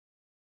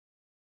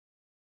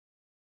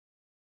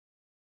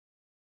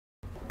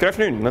Good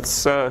afternoon.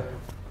 Let's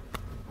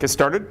get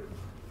started.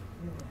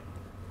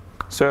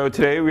 So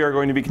today we are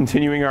going to be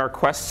continuing our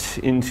quest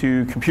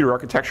into computer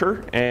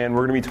architecture, and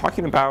we're going to be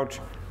talking about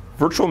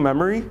virtual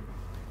memory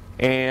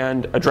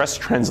and address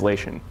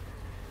translation,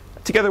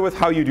 together with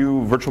how you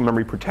do virtual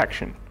memory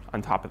protection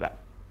on top of that.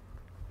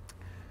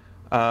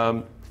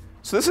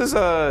 So this is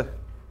a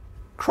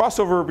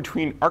crossover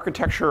between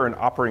architecture and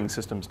operating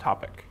systems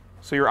topic.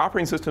 So your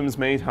operating systems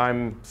many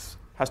times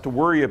has to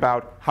worry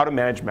about how to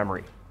manage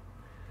memory.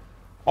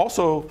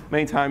 Also,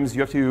 many times you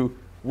have to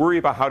worry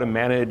about how to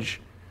manage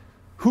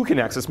who can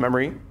access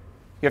memory. You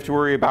have to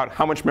worry about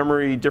how much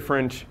memory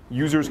different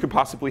users could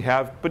possibly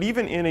have. But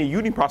even in a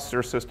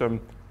uniprocessor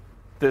system,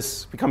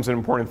 this becomes an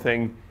important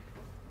thing,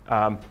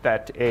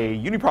 that a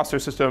uniprocessor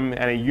system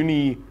and a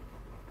uni-user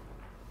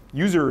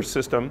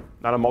system,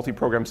 not a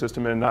multi-program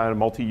system and not a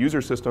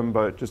multi-user system,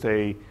 but just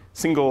a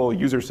single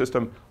user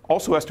system,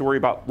 also has to worry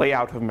about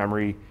layout of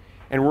memory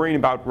and worrying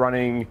about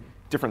running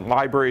different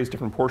libraries,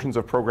 different portions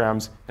of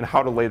programs, and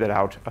how to lay that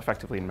out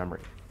effectively in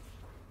memory.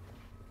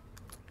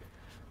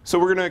 So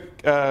we're going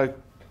to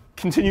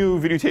continue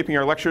videotaping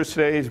our lectures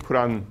today to put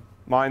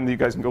online that you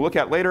guys can go look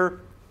at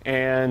later.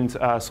 And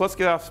so let's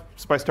get off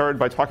started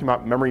by talking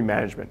about memory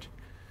management.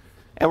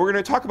 And we're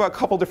going to talk about a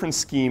couple different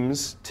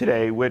schemes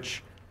today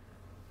which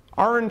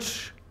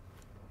aren't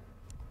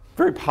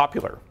very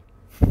popular.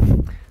 We're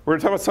going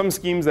to talk about some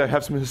schemes that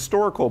have some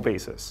historical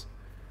basis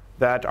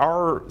that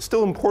are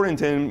still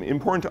important and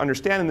important to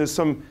understand, and there's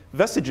some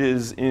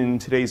vestiges in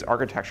today's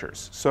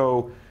architectures.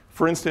 So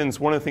for instance,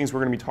 one of the things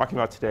we're going to be talking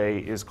about today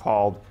is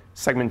called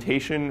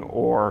segmentation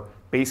or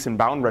base and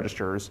bound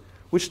registers,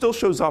 which still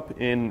shows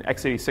up in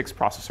x86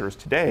 processors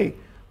today,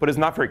 but is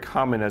not very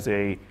common as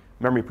a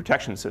memory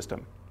protection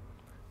system.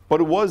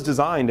 But it was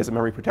designed as a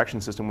memory protection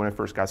system when it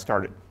first got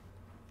started.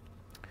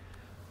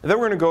 And then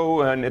we're going to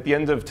go, and at the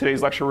end of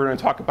today's lecture, we're going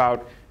to talk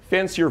about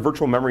fancier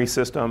virtual memory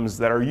systems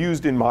that are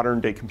used in modern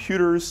day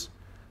computers,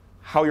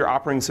 how your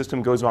operating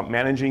system goes about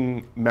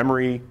managing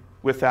memory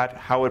with that,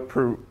 how it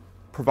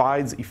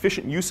provides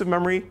efficient use of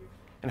memory,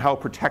 and how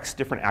it protects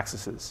different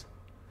accesses.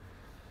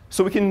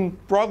 So we can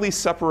broadly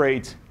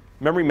separate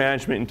memory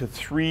management into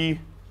three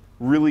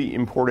really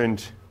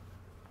important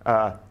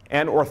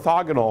and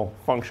orthogonal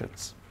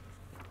functions.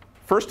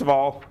 First of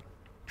all,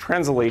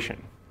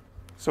 translation.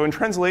 So in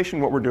translation,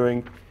 what we're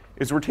doing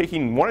is we're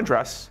taking one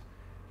address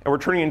and we're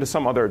turning it into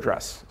some other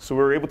address. So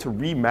we're able to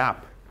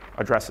remap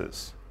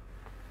addresses.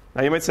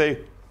 Now you might say,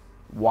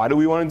 why do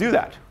we want to do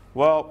that?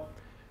 Well,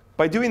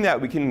 by doing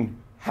that, we can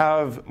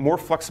have more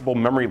flexible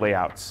memory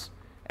layouts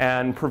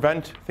and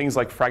prevent things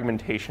like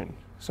fragmentation.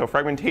 So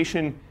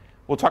fragmentation,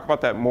 we'll talk about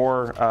that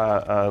more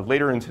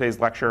later in today's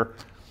lecture.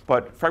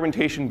 But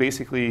fragmentation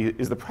basically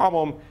is the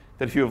problem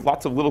that if you have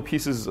lots of little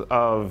pieces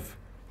of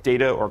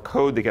data or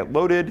code that get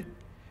loaded,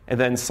 and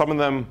then some of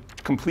them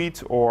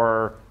complete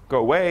or go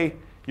away,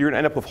 you're going to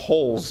end up with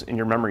holes in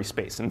your memory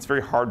space. And it's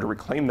very hard to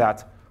reclaim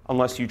that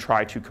unless you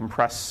try to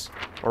compress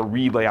or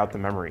relay out the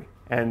memory.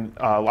 And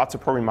lots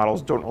of programming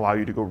models don't allow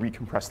you to go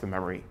recompress the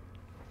memory.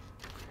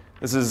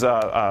 This is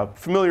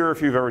familiar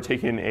if you've ever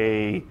taken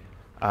a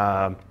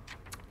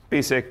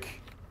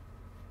basic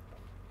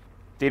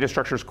data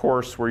structures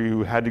course where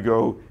you had to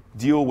go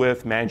deal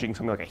with managing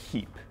something like a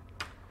heap.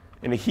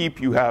 In a heap,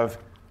 you have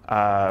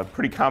it's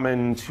pretty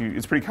common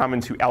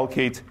to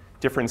allocate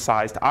different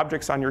sized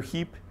objects on your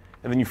heap,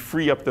 and then you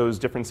free up those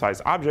different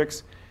sized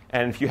objects.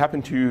 And if you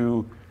happen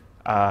to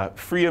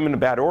free them in a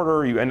bad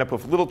order, you end up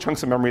with little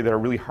chunks of memory that are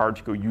really hard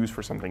to go use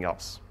for something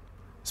else.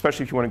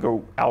 Especially if you want to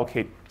go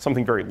allocate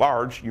something very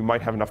large, you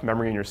might have enough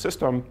memory in your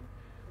system,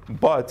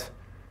 but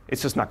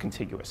it's just not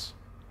contiguous.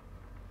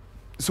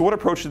 So one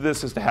approach to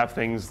this is to have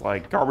things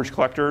like garbage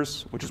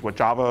collectors, which is what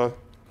Java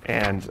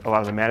and a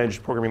lot of the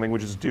managed programming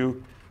languages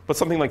do. But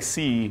something like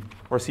C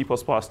or C++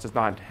 does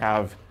not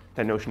have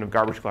that notion of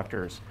garbage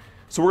collectors.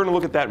 So we're going to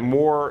look at that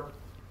more,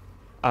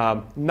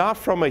 not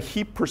from a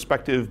heap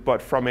perspective,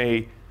 but from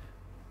a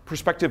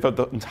perspective of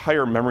the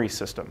entire memory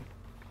system.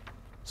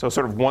 So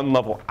sort of one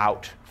level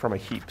out from a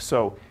heap.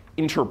 So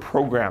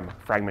inter-program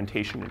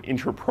fragmentation and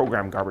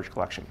inter-program garbage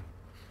collection.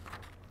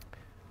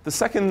 The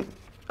second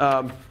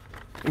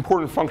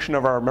important function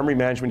of our memory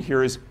management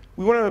here is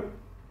we want to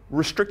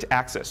restrict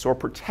access or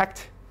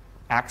protect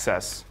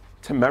access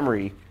to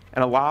memory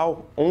and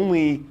allow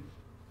only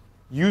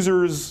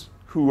users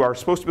who are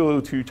supposed to be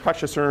able to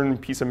touch a certain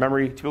piece of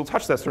memory to be able to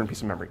touch that certain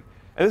piece of memory.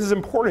 And this is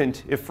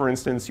important if, for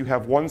instance, you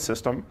have one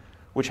system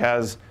which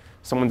has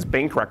someone's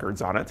bank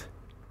records on it.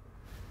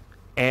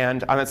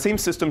 And on that same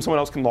system, someone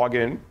else can log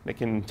in. They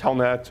can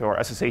telnet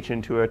or SSH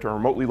into it or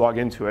remotely log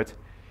into it.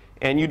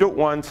 And you don't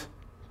want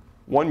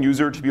one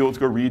user to be able to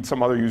go read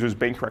some other user's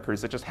bank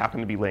records that just happen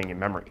to be laying in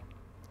memory.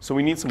 So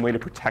we need some way to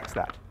protect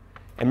that.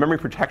 And memory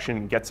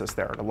protection gets us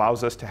there. It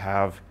allows us to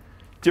have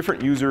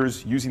different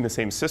users using the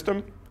same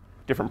system,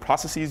 different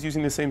processes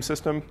using the same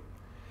system,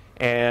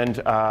 and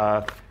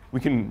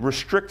we can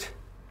restrict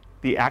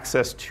the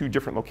access to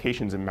different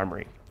locations in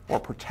memory or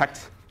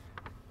protect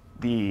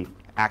the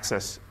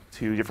access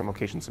to different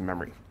locations in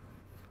memory.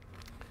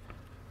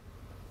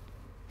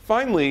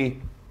 Finally,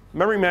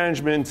 memory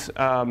management,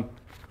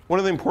 one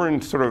of the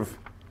important sort of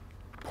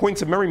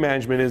points of memory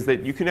management is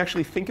that you can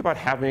actually think about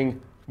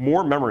having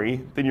more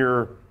memory than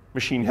your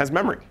machine has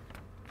memory.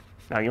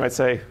 Now you might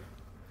say,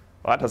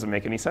 well, that doesn't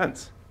make any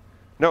sense.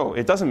 No,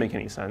 it doesn't make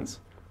any sense.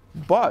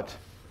 But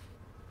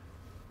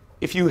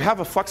if you have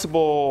a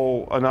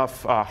flexible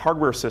enough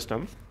hardware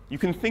system, you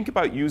can think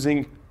about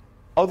using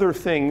other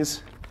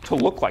things to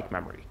look like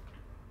memory.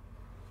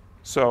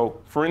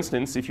 So for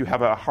instance, if you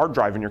have a hard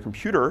drive in your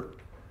computer,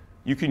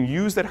 you can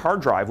use that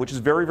hard drive, which is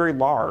very, very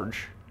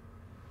large,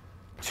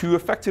 to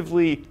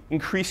effectively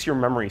increase your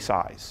memory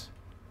size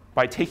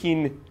by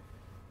taking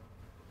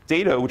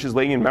data, which is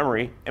laying in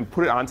memory, and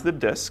put it onto the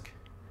disk,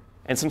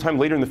 and sometime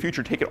later in the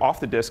future, take it off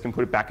the disk and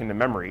put it back into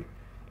memory,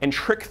 and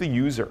trick the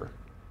user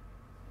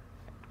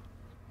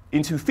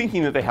into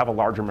thinking that they have a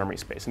larger memory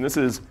space. And this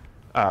is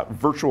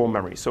virtual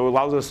memory. So it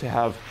allows us to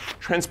have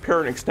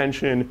transparent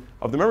extension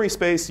of the memory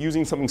space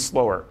using something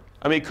slower.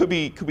 I mean, it could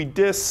be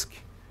disk.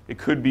 It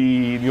could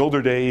be, in the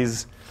older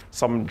days,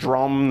 some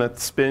drum that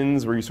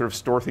spins where you sort of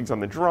store things on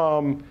the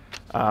drum.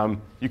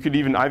 You could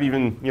even,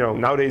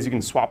 nowadays you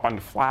can swap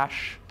onto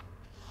flash.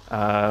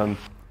 And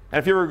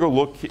if you ever go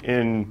look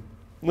in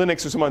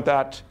Linux or something like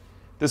that,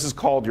 this is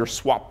called your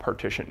swap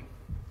partition.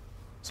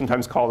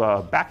 Sometimes called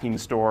a backing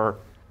store.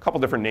 A couple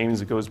different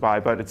names it goes by,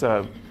 but it's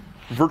a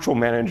virtual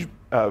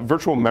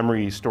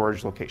memory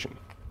storage location.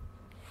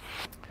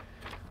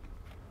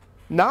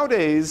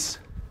 Nowadays,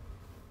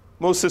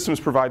 most systems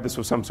provide this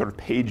with some sort of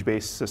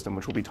page-based system,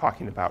 which we'll be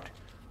talking about.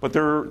 But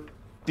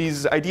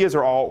these ideas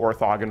are all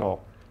orthogonal,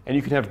 and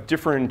you can have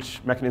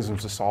different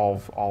mechanisms to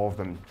solve all of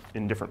them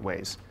in different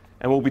ways.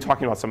 And we'll be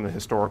talking about some of the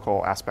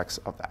historical aspects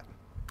of that.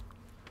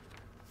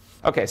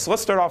 OK, so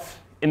let's start off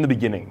in the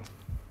beginning.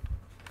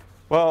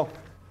 Well,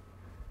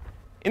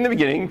 in the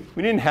beginning,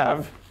 we didn't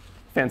have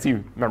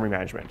fancy memory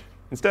management.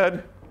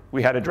 Instead,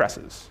 we had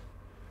addresses.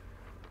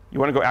 You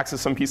want to go access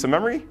some piece of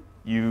memory,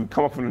 you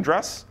come up with an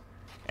address,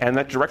 and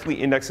that directly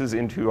indexes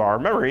into our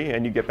memory,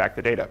 and you get back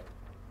the data.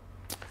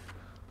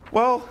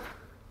 Well,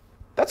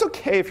 that's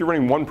OK if you're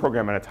running one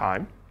program at a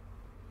time.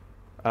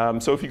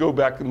 So if you go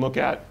back and look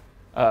at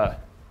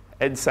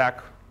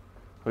EDSAC,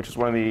 which is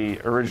one of the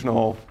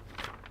original,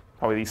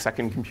 probably the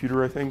second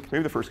computer, I think,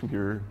 maybe the first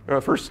computer,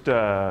 first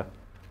sort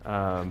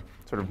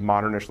of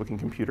modernish looking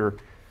computer,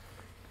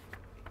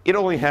 it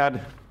only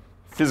had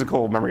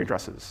physical memory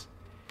addresses.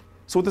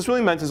 So what this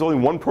really meant is only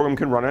one program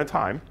could run at a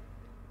time,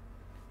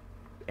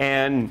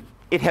 and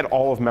it had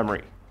all of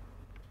memory.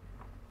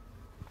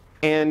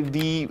 And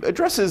the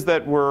addresses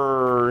that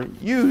were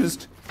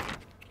used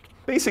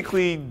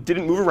basically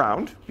didn't move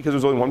around because there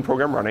was only one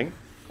program running,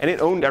 and it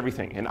owned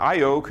everything. And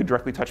I/O could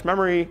directly touch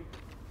memory,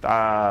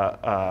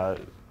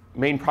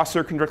 main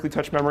processor can directly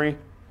touch memory,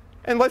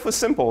 and life was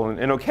simple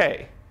and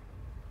OK.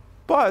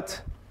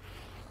 But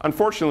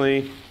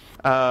unfortunately,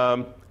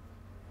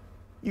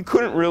 you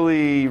couldn't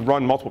really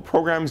run multiple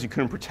programs. You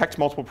couldn't protect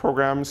multiple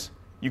programs.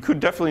 You could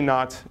definitely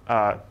not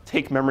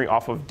take memory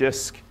off of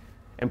disk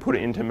and put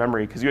it into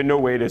memory, because you had no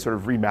way to sort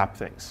of remap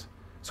things.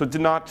 So it did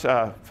not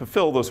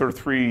fulfill those sort of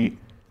three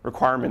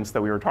requirements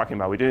that we were talking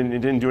about. It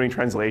didn't do any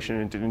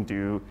translation. It didn't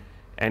do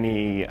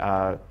any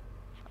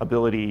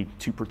ability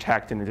to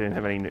protect, and it didn't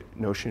have any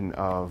notion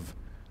of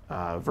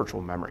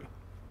virtual memory.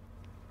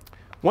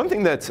 One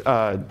thing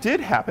that did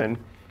happen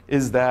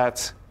is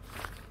that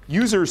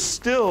users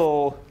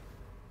still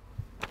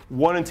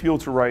wanted to be able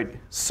to write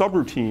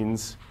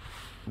subroutines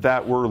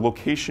that were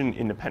location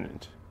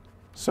independent.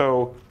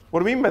 So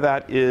what I mean by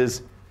that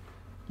is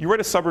you write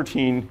a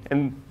subroutine,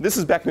 and this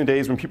is back in the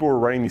days when people were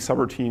writing these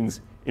subroutines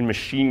in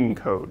machine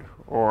code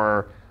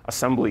or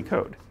assembly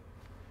code.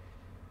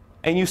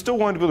 And you still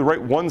wanted to be able to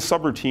write one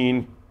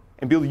subroutine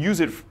and be able to use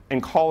it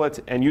and call it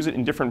and use it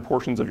in different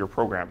portions of your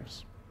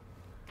programs.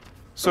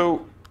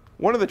 So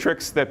one of the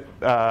tricks that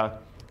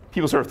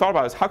people sort of thought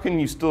about is how can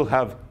you still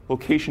have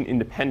location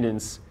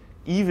independence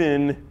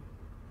even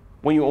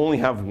when you only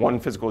have one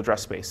physical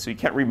address space? So you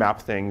can't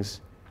remap things.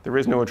 There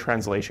is no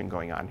translation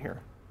going on here.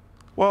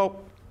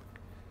 Well,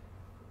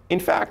 in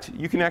fact,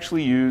 you can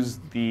actually use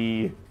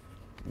the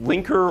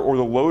linker or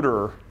the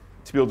loader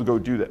to be able to go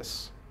do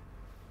this.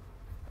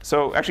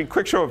 So actually,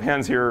 quick show of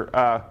hands here.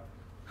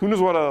 Who knows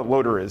what a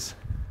loader is?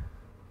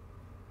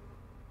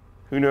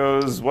 Who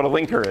knows what a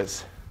linker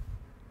is?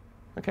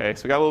 OK,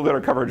 so we got a little bit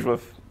of coverage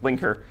with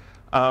linker.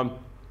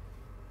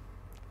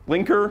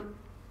 Linker,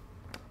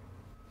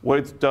 what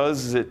it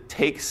does is it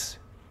takes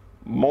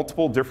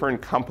multiple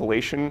different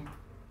compilation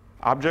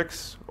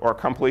objects or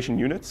compilation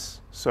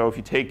units. So if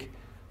you take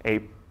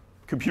a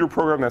computer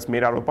program that's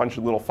made out of a bunch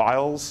of little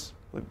files,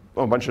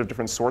 a bunch of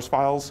different source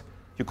files,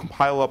 you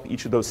compile up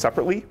each of those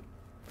separately.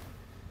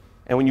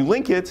 And when you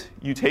link it,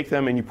 you take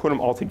them and you put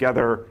them all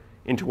together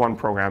into one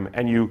program,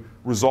 and you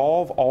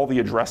resolve all the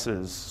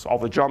addresses, all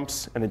the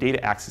jumps, and the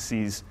data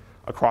accesses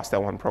across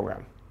that one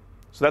program.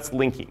 So that's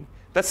linking.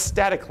 That's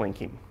static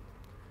linking.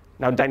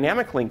 Now,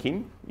 dynamic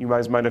linking, you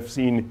guys might have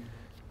seen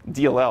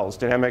DLLs,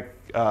 dynamic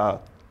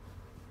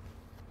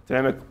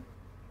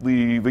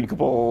directly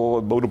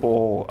linkable,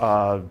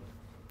 loadable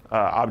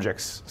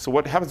objects. So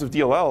what happens with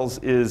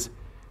DLLs is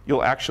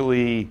you'll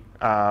actually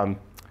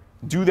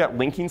do that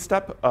linking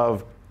step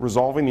of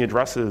resolving the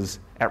addresses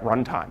at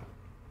runtime.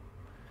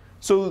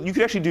 So you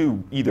could actually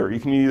do either. You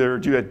can either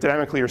do it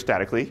dynamically or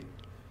statically.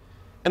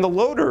 And the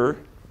loader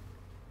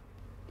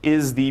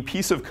is the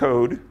piece of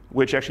code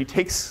which actually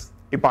takes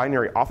a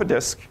binary off a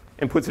disk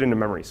and puts it into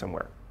memory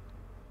somewhere.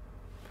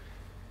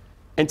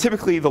 And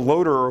typically, the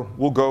loader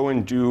will go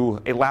and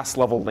do a last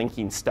level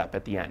linking step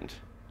at the end.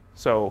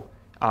 So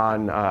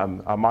on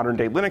a modern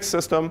day Linux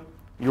system,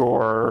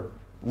 your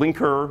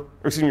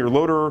your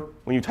loader,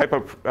 when you type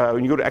up,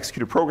 when you go to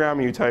execute a program,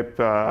 you type,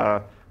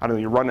 I don't know,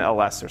 you run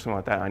ls or something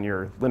like that on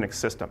your Linux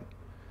system.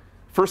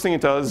 First thing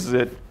it does is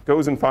it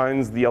goes and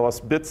finds the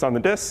ls bits on the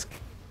disk,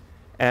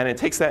 and it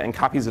takes that and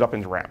copies it up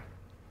into RAM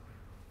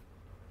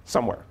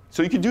somewhere.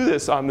 So you can do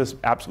this on this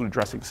absolute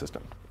addressing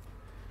system.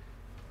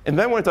 And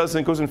then what it does is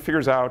it goes and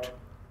figures out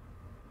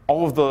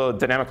all of the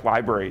dynamic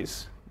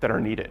libraries that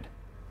are needed.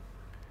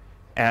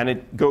 And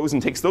it goes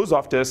and takes those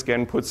off disk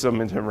and puts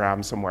them into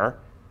RAM somewhere.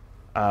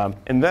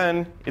 And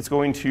then it's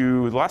going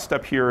to, the last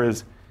step here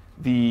is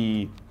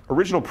the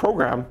original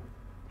program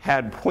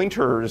had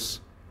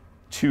pointers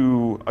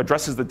to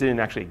addresses that didn't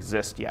actually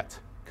exist yet,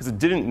 because it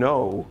didn't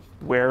know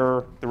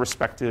where the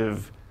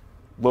respective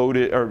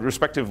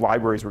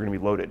libraries were going to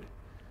be loaded.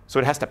 So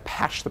it has to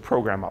patch the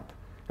program up.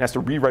 It has to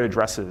rewrite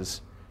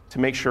addresses to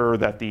make sure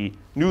that the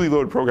newly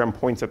loaded program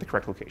points at the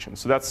correct location.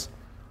 So that's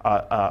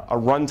a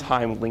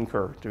runtime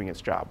linker doing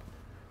its job.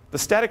 The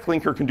static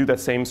linker can do that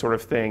same sort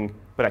of thing,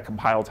 but at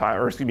compile time,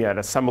 or excuse me, at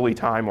assembly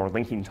time or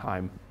linking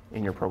time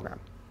in your program.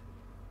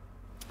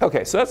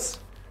 OK, so that's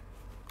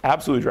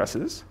absolute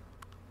addresses.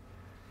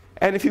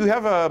 And if you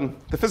have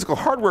the physical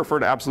hardware for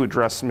an absolute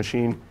address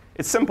machine,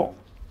 it's simple.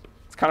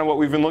 It's kind of what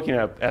we've been looking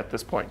at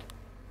this point.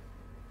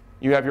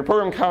 You have your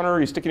program counter,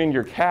 you stick it into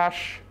your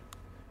cache,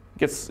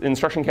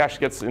 instruction cache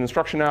gets an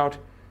instruction out.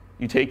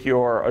 You take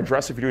your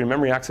address, if you're doing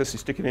memory access, you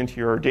stick it into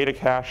your data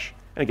cache,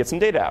 and it gets some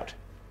data out.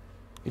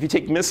 If you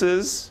take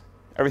misses,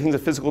 everything's a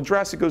physical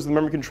address, it goes to the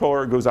memory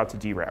controller, it goes out to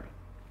DRAM.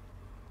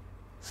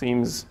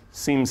 Seems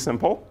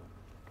simple.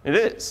 It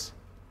is.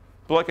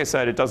 But like I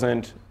said, it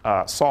doesn't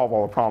solve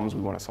all the problems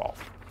we want to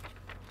solve.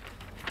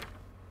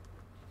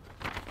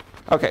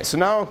 OK, so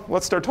now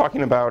let's start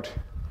talking about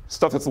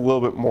stuff that's a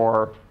little bit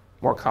more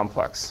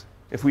complex,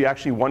 if we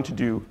actually want to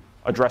do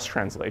address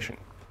translation.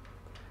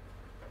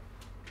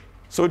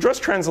 So address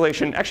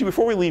translation, actually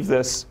before we leave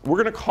this,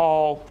 we're going to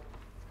call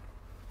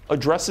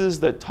addresses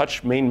that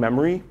touch main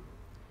memory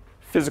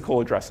physical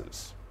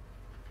addresses.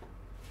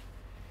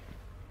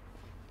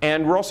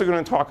 And we're also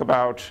going to talk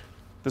about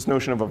this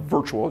notion of a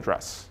virtual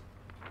address.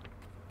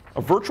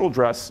 A virtual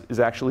address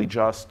is actually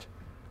just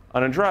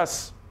an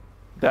address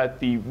that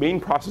the main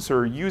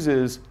processor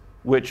uses,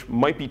 which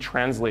might be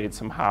translated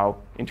somehow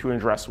into an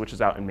address which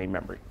is out in main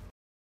memory.